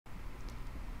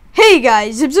Hey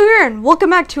guys, Zibzo here and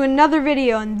welcome back to another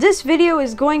video, and this video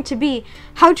is going to be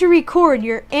how to record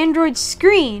your Android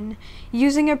screen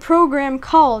using a program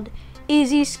called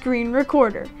Easy Screen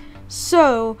Recorder.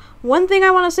 So, one thing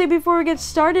I want to say before we get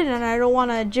started, and I don't want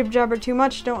to jib-jabber too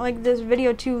much, don't like this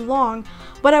video too long,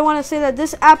 but I want to say that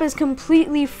this app is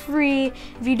completely free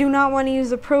if you do not want to use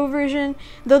the Pro version,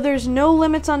 though there's no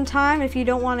limits on time if you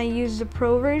don't want to use the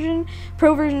Pro version.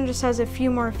 Pro version just has a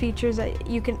few more features that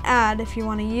you can add if you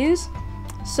want to use.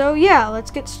 So yeah,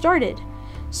 let's get started.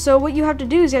 So what you have to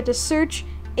do is you have to search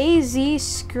AZ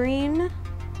Screen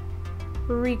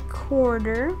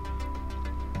Recorder.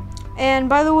 And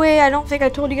by the way, I don't think I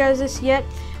told you guys this yet,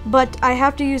 but I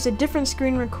have to use a different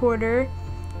screen recorder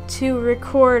to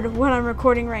record what I'm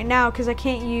recording right now, because I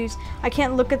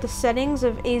can't look at the settings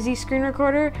of AZ Screen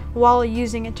Recorder while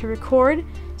using it to record.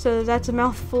 So that's a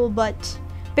mouthful, but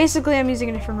basically I'm using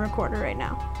a different recorder right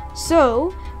now.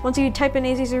 So once you type in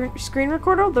AZ Screen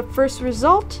Recorder, the first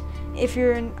result, if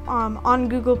you're on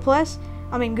Google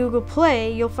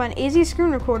Play, you'll find AZ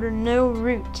Screen Recorder no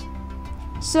root.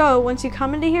 So once you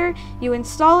come into here, you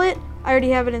install it. I already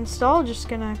have it installed, just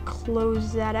gonna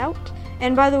close that out.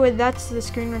 And by the way, that's the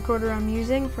screen recorder I'm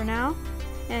using for now.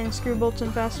 And screw bolts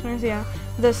and fasteners, yeah.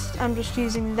 I'm just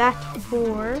using that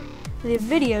for the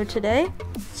video today.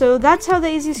 So that's how the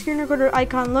AZ Screen Recorder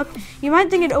icon look. You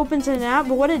might think it opens in an app,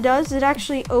 but what it does, it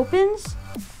actually opens.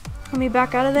 Let me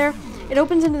back out of there. It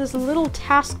opens into this little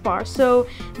taskbar. So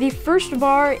the first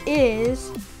bar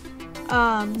is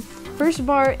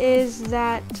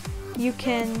that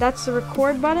that's the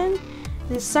record button.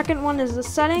 The second one is the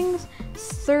settings.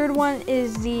 Third one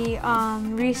is the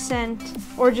recent,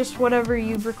 or just whatever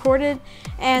you've recorded.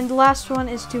 And the last one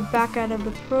is to back out of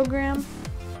the program.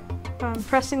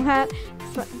 Pressing that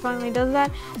finally does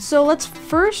that. So let's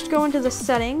first go into the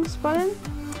settings button.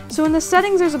 So in the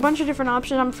settings, there's a bunch of different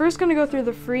options. I'm first going to go through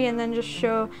the free and then just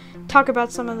talk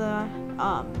about some of the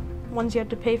ones you have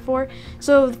to pay for.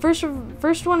 So the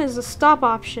first one is the stop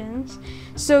options.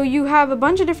 So you have a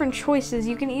bunch of different choices.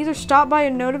 You can either stop by a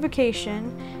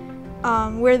notification,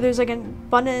 where there's like a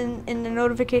button in the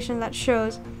notification that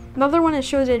shows. Another one, it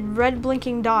shows a red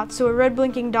blinking dot. So a red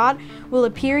blinking dot will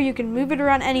appear. You can move it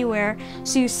around anywhere.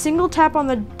 So you single tap on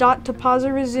the dot to pause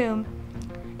or resume,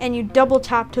 and you double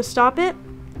tap to stop it.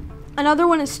 Another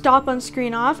one is stop on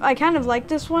screen off. I kind of like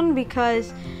this one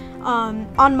because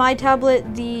on my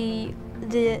tablet, the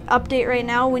update right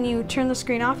now, when you turn the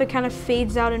screen off, it kind of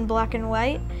fades out in black and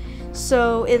white.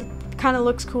 So it kind of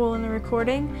looks cool in the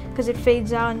recording because it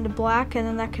fades out into black, and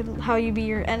then that could how you be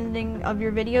your ending of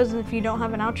your videos if you don't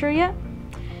have an outro yet.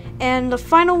 And the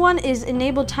final one is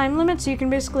enable time limit. So you can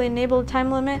basically enable a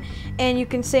time limit, and you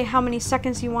can say how many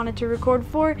seconds you want it to record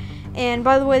for. And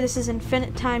by the way, this is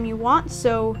infinite time you want,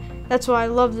 so that's why I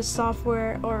love this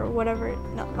software, or whatever,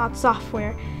 no, not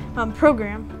software,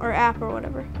 program or app or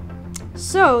whatever.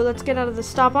 So let's get out of the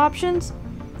stop options.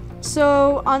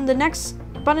 So on the next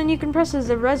button you can press is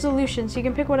the resolution. So you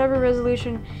can pick whatever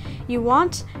resolution you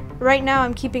want. Right now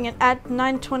I'm keeping it at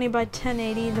 920 by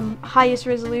 1080, the highest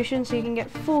resolution, so you can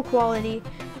get full quality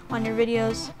on your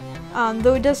videos.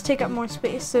 Though it does take up more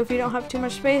space, so if you don't have too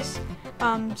much space,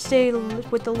 stay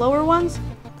with the lower ones.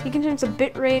 You can change the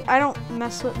bit rate. I don't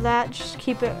mess with that, just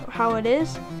keep it how it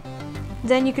is.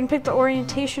 Then you can pick the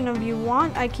orientation of you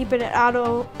want. I keep it at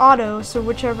auto, so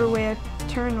whichever way I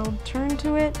turn, it'll turn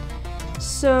to it.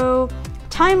 So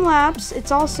time lapse,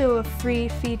 it's also a free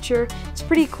feature. It's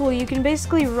pretty cool. You can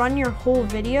basically run your whole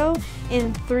video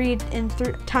in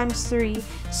times 3.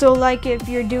 So like if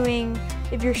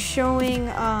you're showing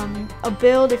a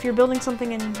build, if you're building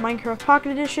something in Minecraft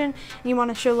Pocket Edition, and you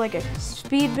want to show like a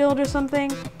speed build or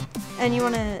something, and you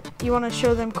want to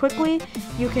show them quickly,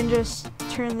 you can just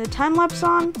turn the time lapse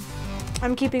on.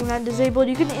 I'm keeping that disabled.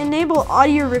 You can enable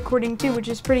audio recording too, which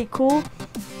is pretty cool.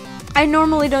 I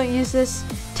normally don't use this.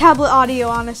 Tablet audio,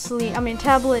 honestly,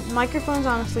 tablet microphones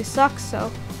honestly suck,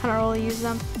 so I don't really use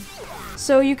them.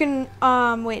 So you can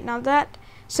wait, not that.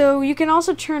 So you can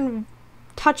also turn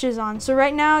touches on. So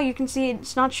right now you can see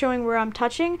it's not showing where I'm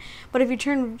touching, but if you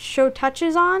turn show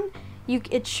touches on,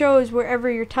 it shows wherever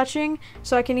you're touching.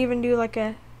 So I can even do like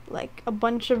a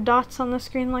bunch of dots on the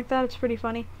screen like that. It's pretty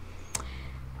funny.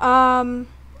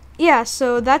 Yeah,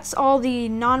 so that's all the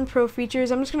non-pro features.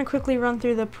 I'm just going to quickly run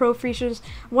through the pro features.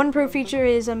 One pro feature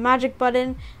is a magic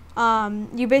button.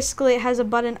 It has a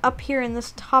button up here in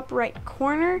this top right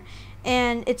corner,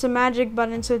 and it's a magic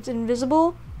button, so it's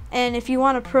invisible. And if you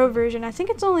want a pro version, I think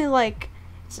it's only like,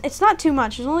 it's not too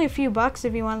much. It's only a few bucks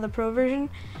if you want the pro version.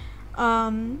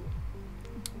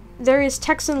 There is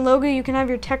text and logo. You can have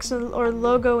your text or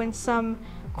logo in some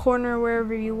corner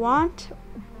wherever you want.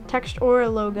 text or a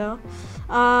logo.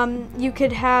 You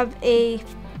could have a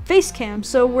face cam,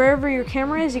 so wherever your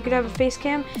camera is, you could have a face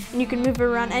cam, and you can move it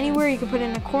around anywhere. You can put it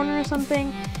in a corner or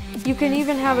something. You can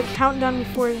even have a countdown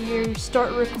before you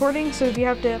start recording, so if you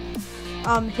have to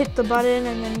hit the button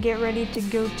and then get ready to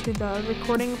go to the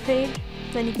recording page,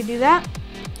 then you can do that.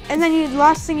 And then the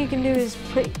last thing you can do is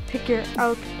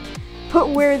put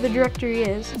where the directory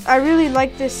is. I really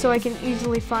like this so I can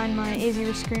easily find my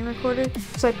AZ screen recorder,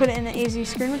 so I put it in an AZ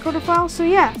screen recorder file. So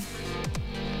yeah.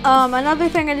 Another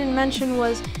thing I didn't mention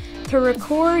was to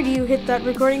record, you hit that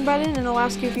recording button and it'll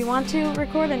ask you if you want to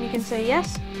record, and you can say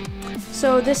yes.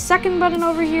 So this second button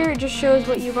over here, it just shows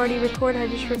what you've already recorded. I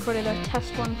just recorded a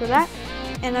test one for that,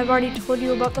 and I've already told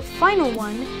you about the final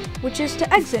one, which is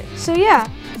to exit. So yeah,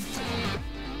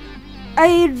 I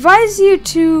advise you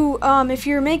to, if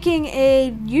you're making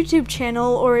a YouTube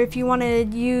channel, or if you want to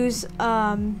use,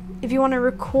 if you want to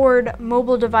record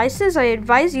mobile devices, I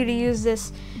advise you to use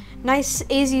this nice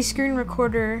AZ screen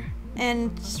recorder,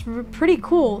 and it's pretty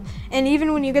cool. And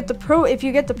even when you get the Pro, if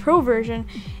you get the Pro version,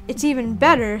 it's even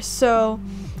better. So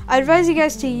I advise you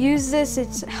guys to use this.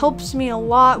 It helps me a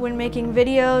lot when making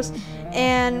videos,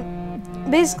 and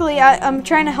basically I'm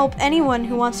trying to help anyone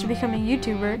who wants to become a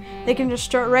YouTuber. They can just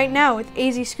start right now with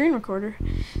AZ screen recorder.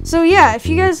 So yeah, if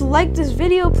you guys like this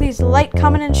video, please like,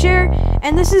 comment, and share.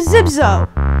 And this is Zibzo,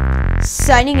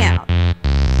 signing out.